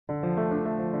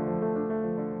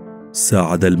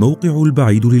ساعد الموقع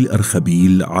البعيد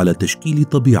للأرخبيل على تشكيل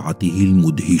طبيعته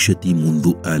المدهشة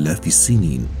منذ آلاف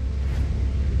السنين.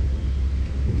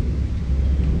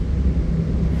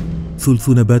 ثلث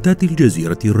نباتات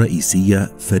الجزيرة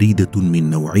الرئيسية فريدة من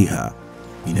نوعها،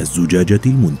 من الزجاجة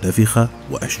المنتفخة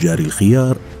وأشجار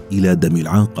الخيار إلى دم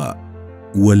العنقاء،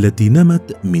 والتي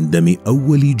نمت من دم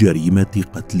أول جريمة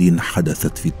قتل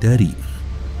حدثت في التاريخ.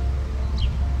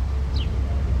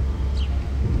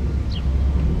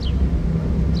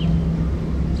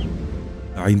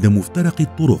 عند مفترق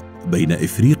الطرق بين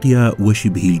إفريقيا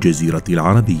وشبه الجزيرة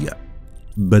العربية،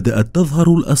 بدأت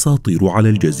تظهر الأساطير على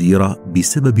الجزيرة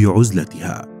بسبب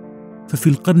عزلتها. ففي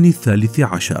القرن الثالث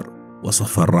عشر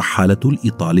وصف الرحالة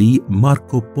الإيطالي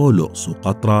ماركو بولو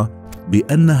سقطرى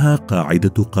بأنها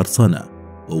قاعدة قرصنة،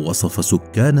 ووصف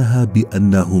سكانها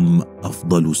بأنهم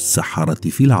أفضل السحرة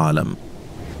في العالم.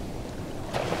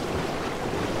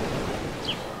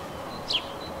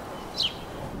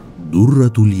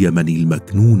 درة اليمن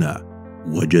المكنونة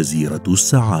وجزيرة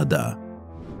السعادة،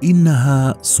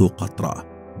 إنها سقطرى،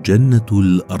 جنة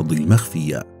الأرض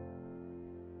المخفية.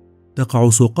 تقع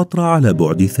سقطرى على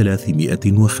بعد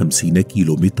 350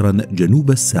 كيلومترا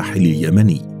جنوب الساحل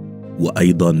اليمني،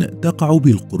 وأيضا تقع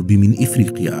بالقرب من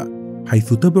إفريقيا،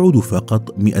 حيث تبعد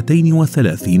فقط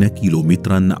 230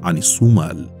 كيلومترا عن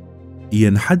الصومال.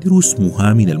 ينحدر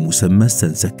اسمها من المسمى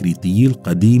السنسكريتي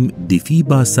القديم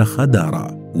ديفيبا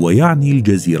سخدارا، ويعني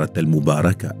الجزيرة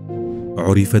المباركة.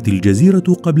 عرفت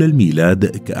الجزيرة قبل الميلاد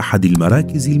كأحد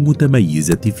المراكز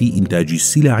المتميزة في إنتاج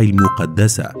السلع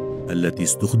المقدسة التي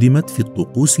استخدمت في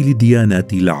الطقوس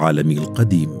لديانات العالم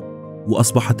القديم،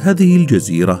 وأصبحت هذه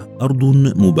الجزيرة أرض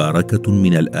مباركة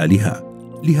من الآلهة.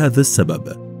 لهذا السبب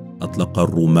أطلق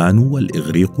الرومان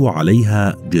والإغريق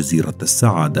عليها جزيرة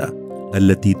السعادة،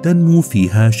 التي تنمو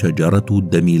فيها شجرة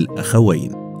دم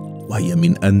الأخوين، وهي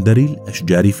من أندر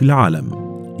الأشجار في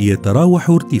العالم. يتراوح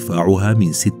ارتفاعها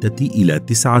من 6 إلى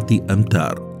 9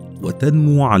 أمتار،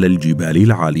 وتنمو على الجبال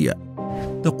العالية.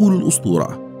 تقول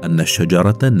الأسطورة أن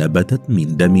الشجرة نبتت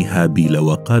من دم هابيل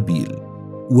وقابيل،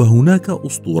 وهناك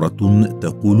أسطورة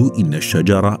تقول إن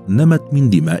الشجرة نمت من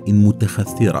دماء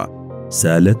متخثرة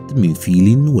سالت من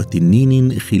فيل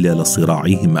وتنين خلال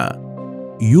صراعهما.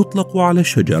 يطلق على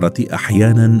الشجرة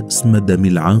أحيانا اسم دم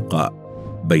العنقاء،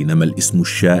 بينما الاسم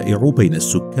الشائع بين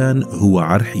السكان هو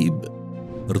عرحيب.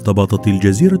 ارتبطت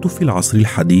الجزيرة في العصر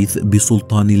الحديث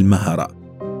بسلطان المهرة،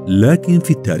 لكن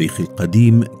في التاريخ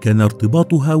القديم كان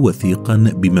ارتباطها وثيقا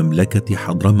بمملكة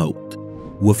حضرموت.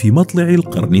 وفي مطلع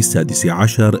القرن السادس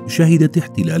عشر شهدت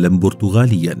احتلالا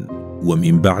برتغاليا،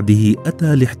 ومن بعده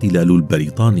أتى الاحتلال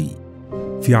البريطاني.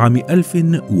 في عام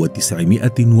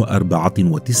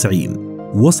 1994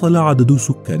 وصل عدد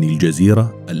سكان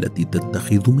الجزيرة التي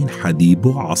تتخذ من حديب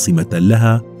عاصمة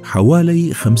لها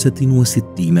حوالي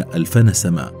 65 ألف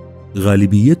نسمة،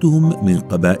 غالبيتهم من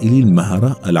قبائل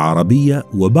المهرة العربية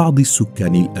وبعض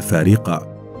السكان الأفارقة.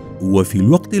 وفي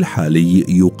الوقت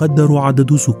الحالي يقدر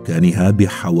عدد سكانها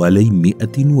بحوالي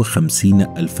 150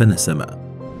 ألف نسمة.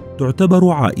 تعتبر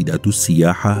عائدات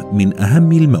السياحة من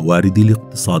أهم الموارد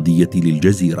الاقتصادية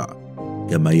للجزيرة،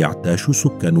 كما يعتاش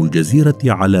سكان الجزيرة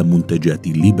على منتجات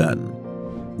اللبان.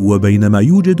 وبينما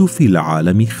يوجد في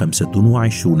العالم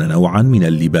 25 نوعا من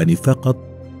اللبان فقط،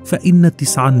 فإن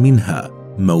 9 منها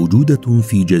موجودة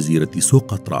في جزيرة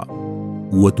سقطرى.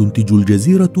 وتنتج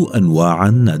الجزيرة أنواعا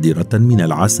نادرة من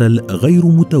العسل غير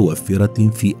متوفرة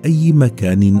في أي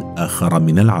مكان آخر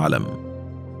من العالم.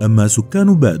 أما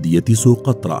سكان بادية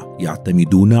سقطرى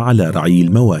يعتمدون على رعي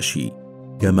المواشي،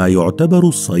 كما يعتبر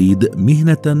الصيد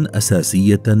مهنة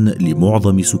أساسية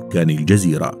لمعظم سكان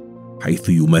الجزيرة، حيث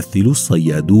يمثل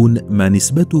الصيادون ما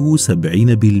نسبته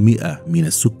 70% من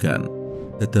السكان.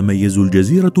 تتميز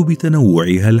الجزيرة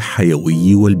بتنوعها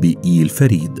الحيوي والبيئي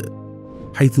الفريد،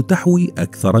 حيث تحوي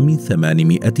أكثر من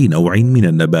 800 نوع من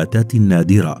النباتات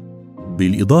النادرة،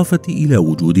 بالإضافة إلى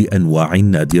وجود أنواع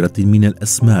نادرة من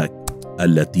الأسماك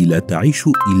التي لا تعيش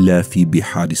إلا في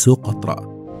بحار سقطرى.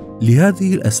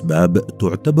 لهذه الأسباب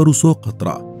تعتبر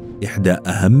سقطرى إحدى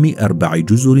أهم 4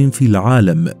 جزر في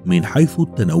العالم من حيث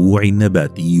التنوع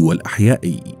النباتي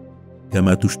والأحيائي.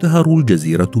 كما تشتهر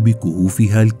الجزيرة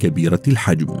بكهوفها الكبيرة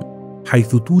الحجم،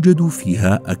 حيث توجد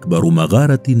فيها أكبر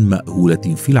مغارة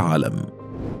مأهولة في العالم.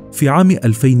 في عام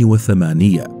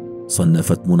 2008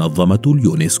 صنفت منظمة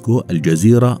اليونسكو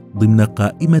الجزيرة ضمن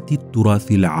قائمة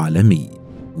التراث العالمي،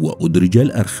 وأدرج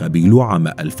الأرخبيل عام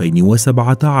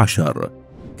 2017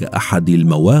 كأحد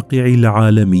المواقع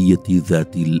العالمية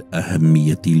ذات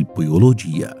الأهمية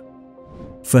البيولوجية.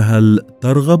 فهل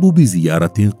ترغب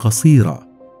بزيارة قصيرة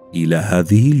إلى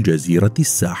هذه الجزيرة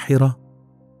الساحرة؟